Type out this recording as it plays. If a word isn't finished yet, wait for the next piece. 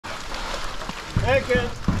Good.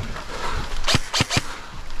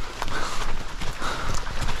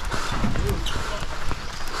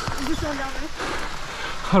 Is this one down there?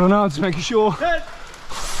 I don't know, just making sure. Good.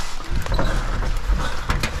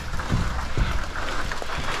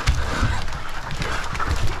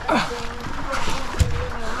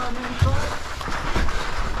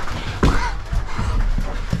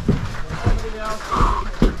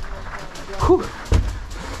 Whew.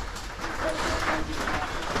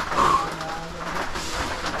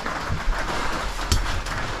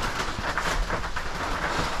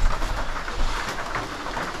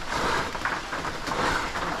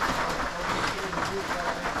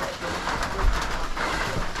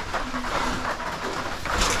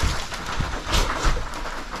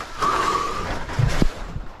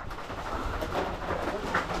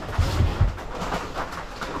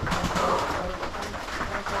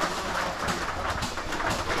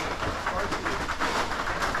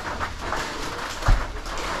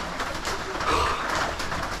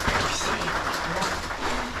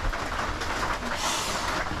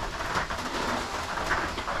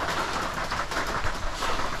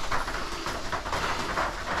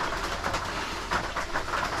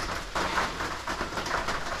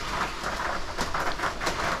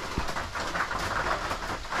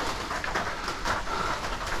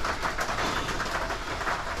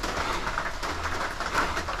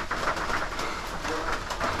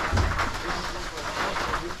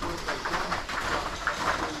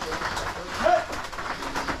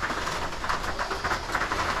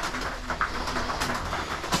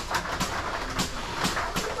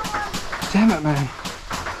 Damn it, man.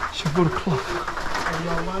 Should have brought a cloth.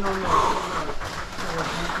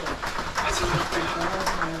 That's a little bit.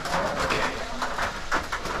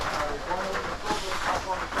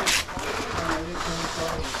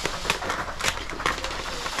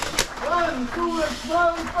 Run forward,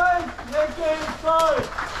 slow face, neck in slow.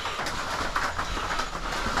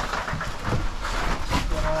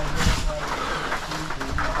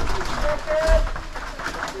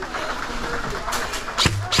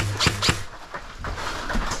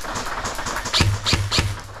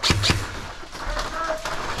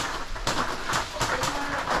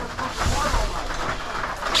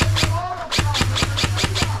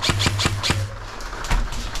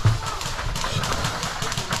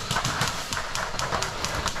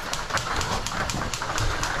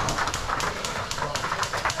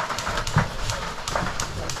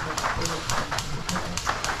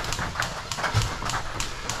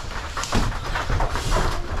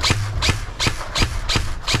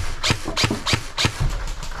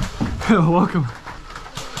 Welcome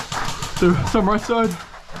to some right side.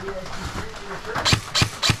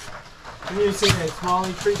 Can you see that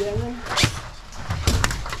smalley tree down there?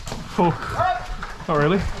 Oh, not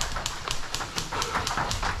really.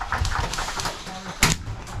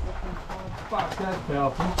 Fuck, that's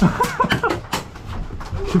powerful.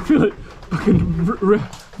 You can feel it fucking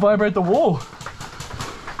vibrate the wall.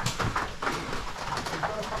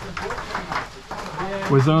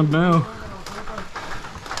 We're zoned now.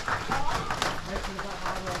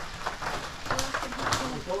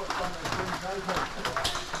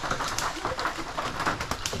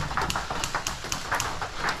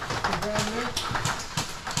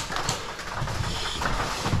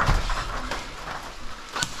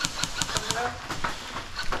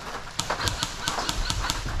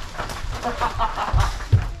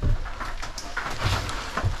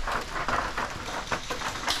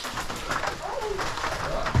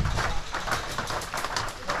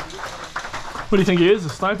 What do you think he is, a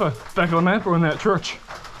sniper? Back on the map or in that church?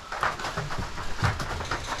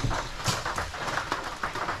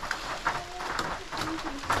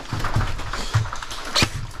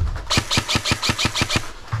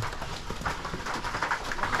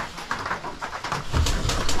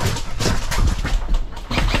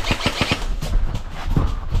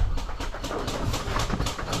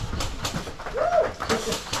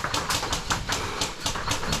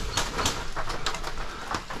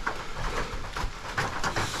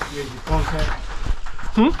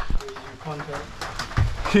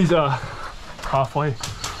 He's halfway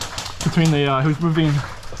between the who's moving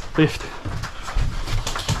left.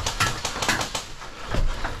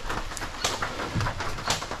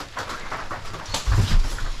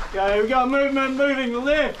 Okay, we got movement moving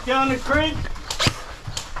left down the creek.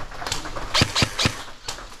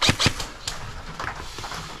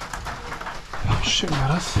 Oh, shooting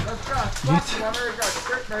at us. Yes.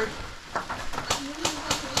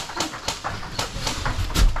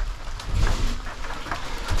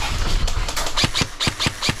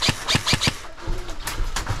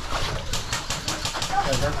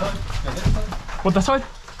 What, that side?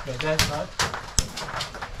 Yeah, that side.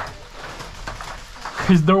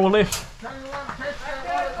 Is there a lift?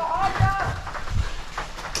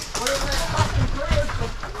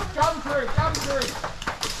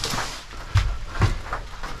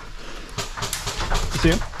 See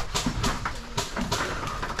him?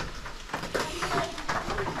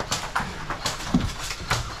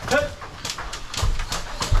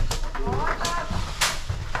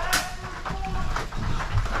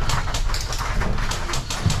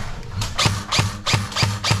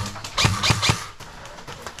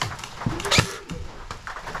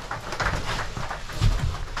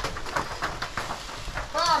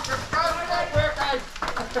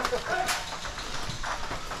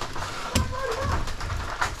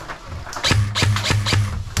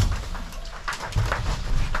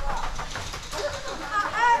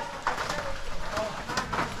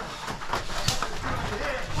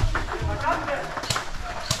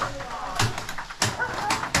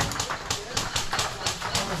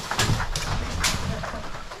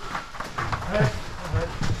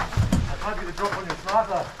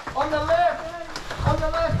 On the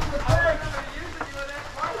left of the tank.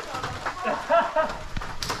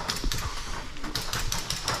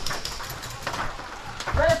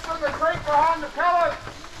 Left of the creek behind the pellet.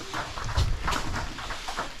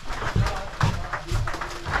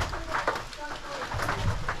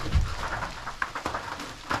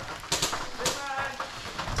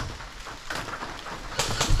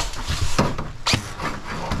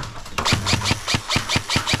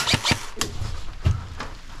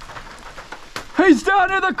 He's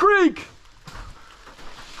down in the creek!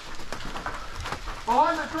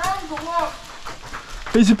 Behind the drums or what?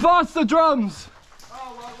 He's past the drums!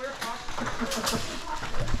 Oh, well, we're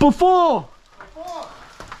fucked. Before! Before.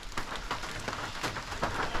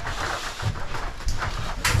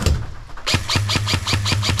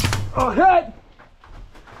 Oh, hit!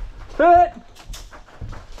 Hit!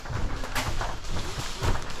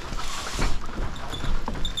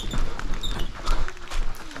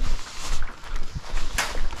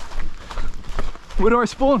 Where do I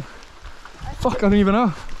spawn? Fuck, I don't even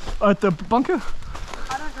know. At the bunker?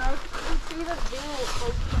 I don't know. You see the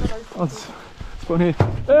bill. Oh, it's spawn here.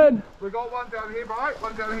 In! We got one down here, right?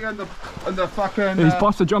 One down here in the fucking. He's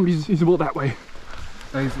past the drum, he's walked that way.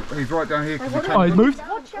 He's right down here. Oh, he's moved?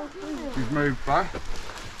 He's moved back.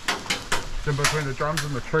 It's in between the drums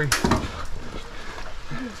and the tree.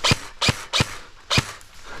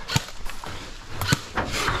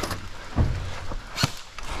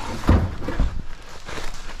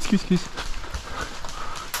 Excuse.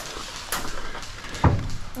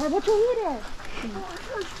 What's your head at?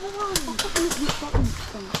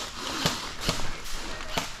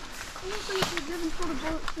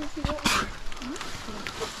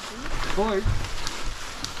 Boy.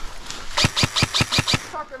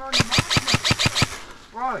 Fucking on your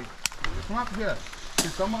mouth. Right. Come up here.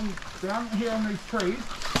 There's someone down here on these trees.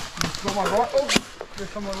 There's someone right. Oh, there's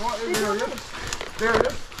someone right there. There he is. There he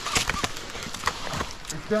is.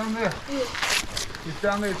 He's down there. He's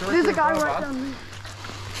down there. There's a guy right down there.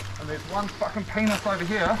 And there's one fucking penis over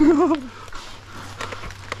here. Can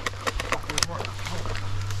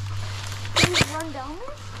you run down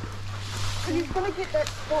there? Because he's going to get that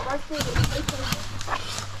spot right there.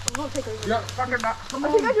 I'm going to take over. Yeah, fucking that. Come I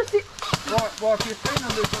on. think I just see. Right, well, if you've seen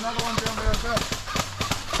them, there's another one down there as well.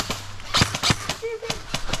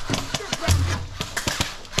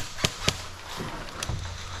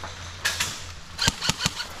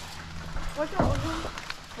 Watch out.